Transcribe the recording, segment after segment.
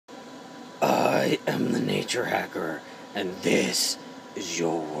I am the nature hacker, and this is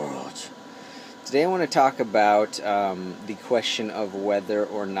your world. Today I want to talk about the question of whether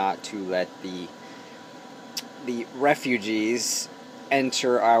or not to let the refugees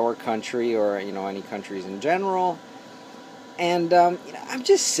enter our country, or any countries in general. And I'm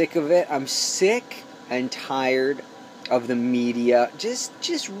just sick of it. I'm sick and tired of the media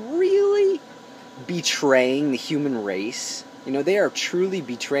just really betraying the human race. They are truly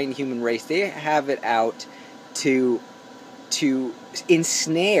betraying the human race. They have it out to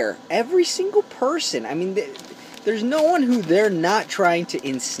ensnare every single person. I mean, there's no one who they're not trying to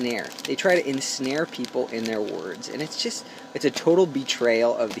ensnare. They try to ensnare people in their words, and it's a total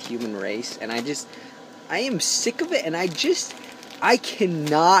betrayal of the human race. And I am sick of it, and I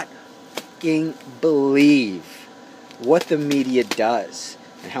cannot fucking believe what the media does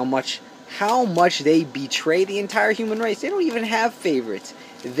and how much they betray the entire human race. They don't even have favorites.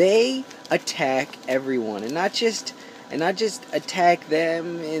 They attack everyone, and not just attack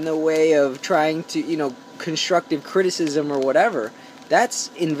them in the way of trying to, constructive criticism or whatever.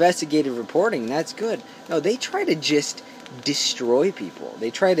 That's investigative reporting. That's good. No, they try to just destroy people. They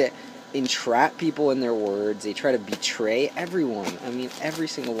try to entrap people in their words. They try to betray everyone. I mean, every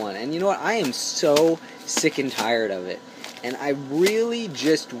single one. And you know what? I am so sick and tired of it. And I really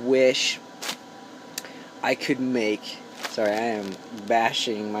just wish I could make... Sorry, I am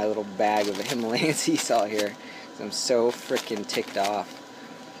bashing my little bag of Himalayan sea salt here. I'm so freaking ticked off.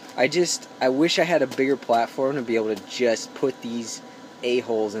 I wish I had a bigger platform to be able to just put these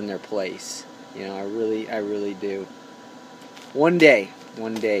a-holes in their place. I really do. One day,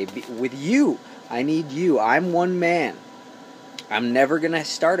 with you, I need you. I'm one man. I'm never going to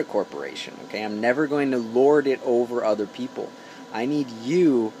start a corporation, okay? I'm never going to lord it over other people. I need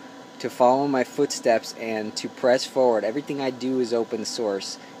you to follow my footsteps and to press forward. Everything I do is open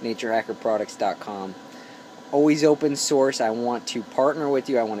source, naturehackerproducts.com. Always open source. I want to partner with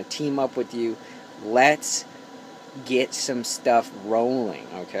you. I want to team up with you. Let's get some stuff rolling,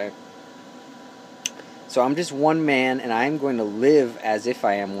 okay? So I'm just one man, and I'm going to live as if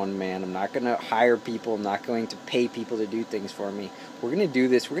I am one man. I'm not going to hire people. I'm not going to pay people to do things for me. We're going to do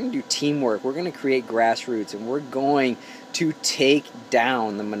this. We're going to do teamwork. We're going to create grassroots, and we're going to take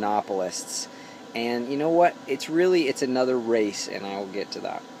down the monopolists. And you know what? It's another race, and I will get to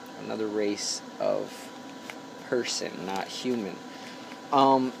that. Another race of person, not human.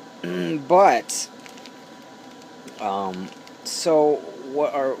 So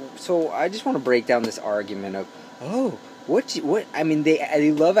I just want to break down this argument of,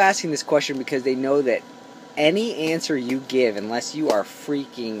 they love asking this question because they know that any answer you give, unless you are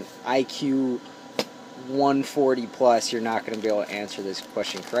freaking IQ 140 plus, you're not going to be able to answer this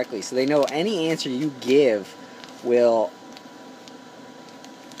question correctly. So they know any answer you give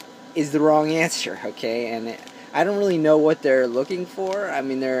is the wrong answer, okay? And I don't really know what they're looking for. I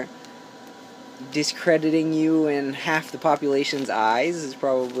mean, they're discrediting you in half the population's eyes is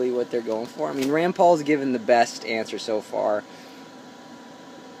probably what they're going for. I mean, Rand Paul's given the best answer so far,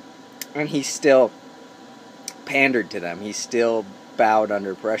 and he's still pandered to them. He's still bowed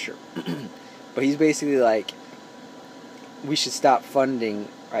under pressure. But he's basically like, we should stop funding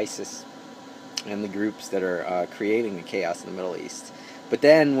ISIS and the groups that are creating the chaos in the Middle East. But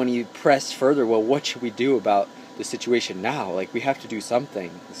then when you press further, well, what should we do about the situation now? Like, we have to do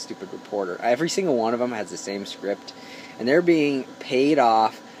something. The stupid reporter. Every single one of them has the same script, and they're being paid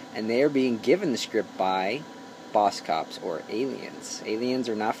off, and they're being given the script by boss cops or aliens. Aliens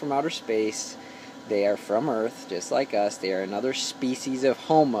are not from outer space. They are from Earth, just like us. They are another species of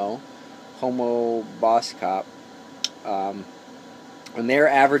Homo boss cop. And their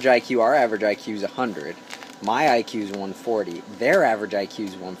average IQ, our average IQ is 100. My IQ is 140. Their average IQ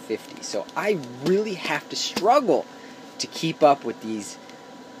is 150. So I really have to struggle to keep up with these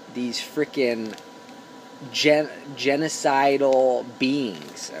frickin' genocidal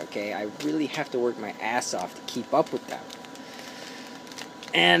beings, okay? I really have to work my ass off to keep up with them.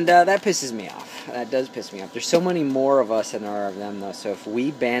 And that pisses me off. That does piss me off. There's so many more of us than there are of them, though. So if we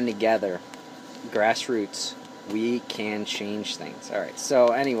band together, grassroots, we can change things. Alright, so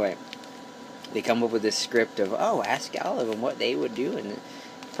anyway, they come up with this script of, ask all of them what they would do in the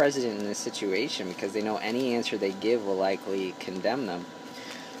president in this situation, because they know any answer they give will likely condemn them.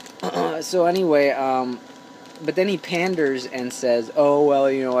 So anyway, but then he panders and says,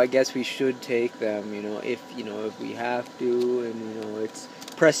 I guess we should take them, if we have to, and, it's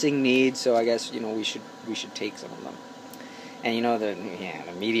pressing need, so I guess, we should take some of them. And, the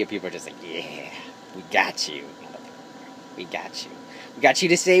media people are just like, yeah, we got you. We got you. We got you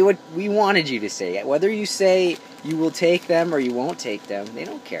to say what we wanted you to say. Whether you say you will take them or you won't take them, they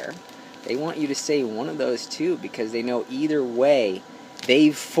don't care. They want you to say one of those two, because they know either way,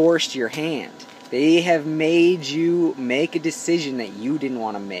 they've forced your hand. They have made you make a decision that you didn't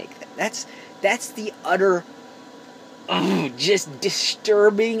want to make. That's the utter, just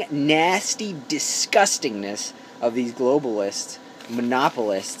disturbing, nasty disgustingness of these globalists,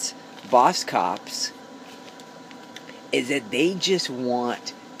 monopolists, boss cops, is that they just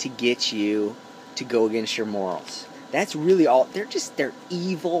want to get you to go against your morals. That's really all. They're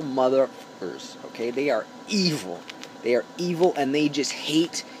evil motherfuckers, okay? They are evil. They are evil, and they just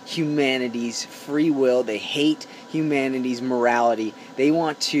hate humanity's free will. They hate humanity's morality. They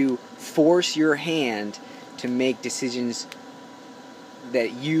want to force your hand to make decisions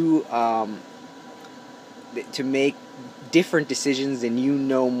that you, to make different decisions than you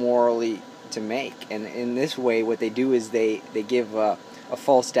know morally to make. And in this way, what they do is they give a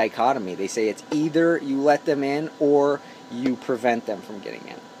false dichotomy. They say it's either you let them in or you prevent them from getting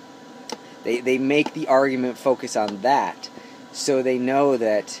in. They make the argument focus on that, so they know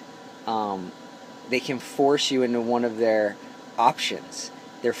that they can force you into one of their options.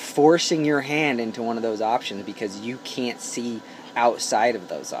 They're forcing your hand into one of those options because you can't see outside of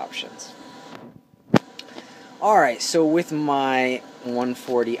those options. Alright, so with my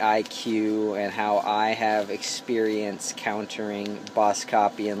 140 IQ and how I have experience countering boss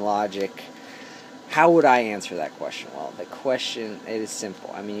copy and logic, how would I answer that question? Well, the question, it is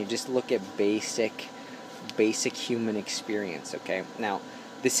simple. I mean, you just look at basic human experience, okay? Now,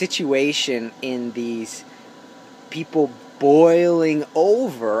 the situation in these people boiling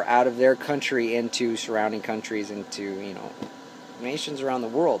over out of their country into surrounding countries, into, nations around the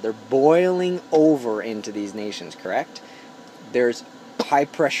world. They're boiling over into these nations, correct? There's high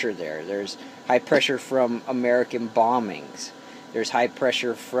pressure there. There's high pressure from American bombings. There's high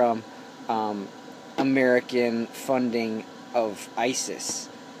pressure from American funding of ISIS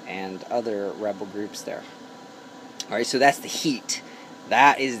and other rebel groups there. Alright, so that's the heat.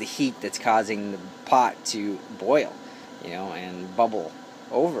 That is the heat that's causing the pot to boil, and bubble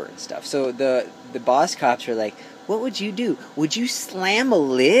over and stuff. So the boss cops are like, what would you do? Would you slam a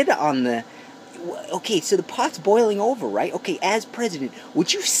lid on the... Okay, so the pot's boiling over, right? Okay, as president,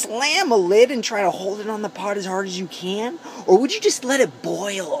 would you slam a lid and try to hold it on the pot as hard as you can? Or would you just let it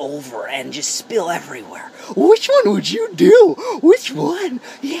boil over and just spill everywhere? Which one would you do? Which one?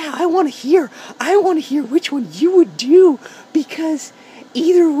 Yeah, I want to hear which one you would do, because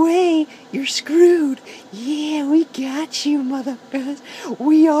either way, you're screwed. Yeah, we got you, motherfuckers.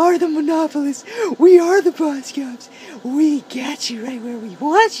 We are the monopolists. We are the boss cops. We got you right where we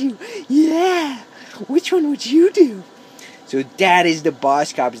want you. Yeah. Which one would you do? So that is the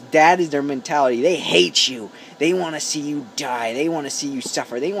boss cops. That is their mentality. They hate you. They want to see you die. They want to see you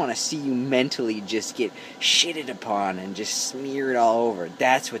suffer. They want to see you mentally just get shitted upon and just smeared all over.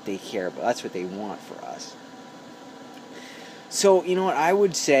 That's what they care about. That's what they want for us. So, you know what, I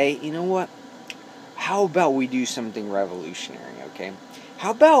would say, how about we do something revolutionary, okay?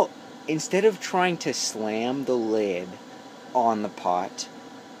 How about, instead of trying to slam the lid on the pot,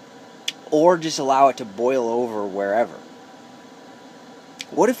 or just allow it to boil over wherever,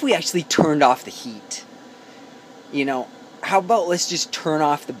 what if we actually turned off the heat? How about let's just turn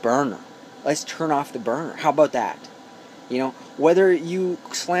off the burner? Let's turn off the burner. How about that? Whether you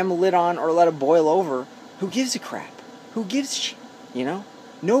slam the lid on or let it boil over, who gives a crap? Who gives a shit?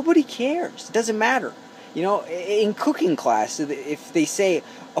 Nobody cares. It doesn't matter. In cooking class, if they say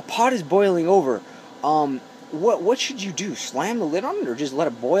a pot is boiling over, what should you do? Slam the lid on it or just let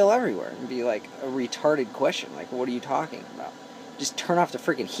it boil everywhere? It'd be like a retarded question. Like, what are you talking about? Just turn off the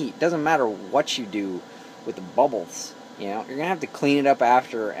freaking heat. Doesn't matter what you do with the bubbles. You're gonna have to clean it up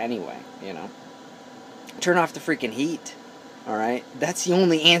after anyway. Turn off the freaking heat. Alright? That's the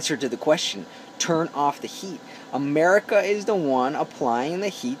only answer to the question. Turn off the heat. America is the one applying the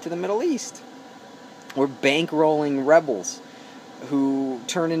heat to the Middle East. We're bankrolling rebels who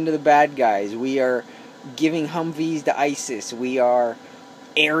turn into the bad guys. We are giving Humvees to ISIS. We are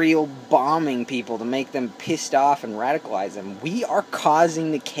aerial bombing people to make them pissed off and radicalize them. We are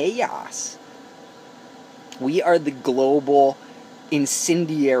causing the chaos. We are the global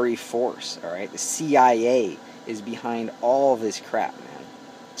incendiary force, alright? The CIA is behind all this crap, man.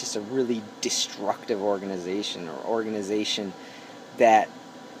 Just a really destructive organization, or organization that,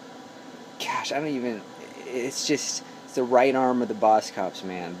 gosh, it's the right arm of the boss cops,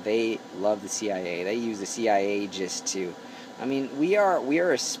 man. They love the CIA. They use the CIA just to, we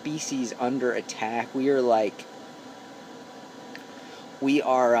are a species under attack. The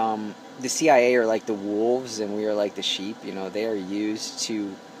CIA are like the wolves and we are like the sheep. They are used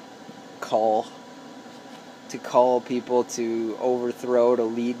to call to call people to overthrow, to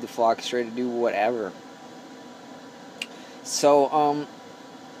lead the flock astray, to do whatever. So,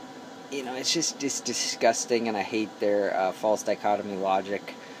 it's disgusting, and I hate their false dichotomy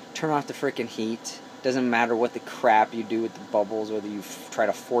logic. Turn off the frickin' heat. Doesn't matter what the crap you do with the bubbles, whether you try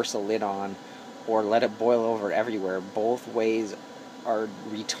to force a lid on or let it boil over everywhere. Both ways are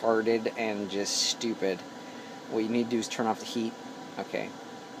retarded and just stupid. What you need to do is turn off the heat. Okay.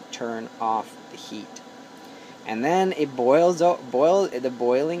 Turn off the heat. And then it the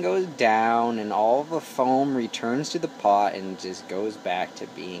boiling goes down, and all the foam returns to the pot and just goes back to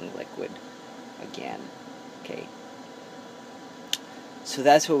being liquid again. Okay. So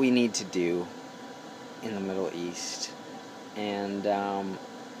that's what we need to do in the Middle East. And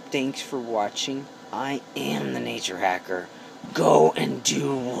thanks for watching. I am the Nature Hacker. Go and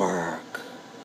do work.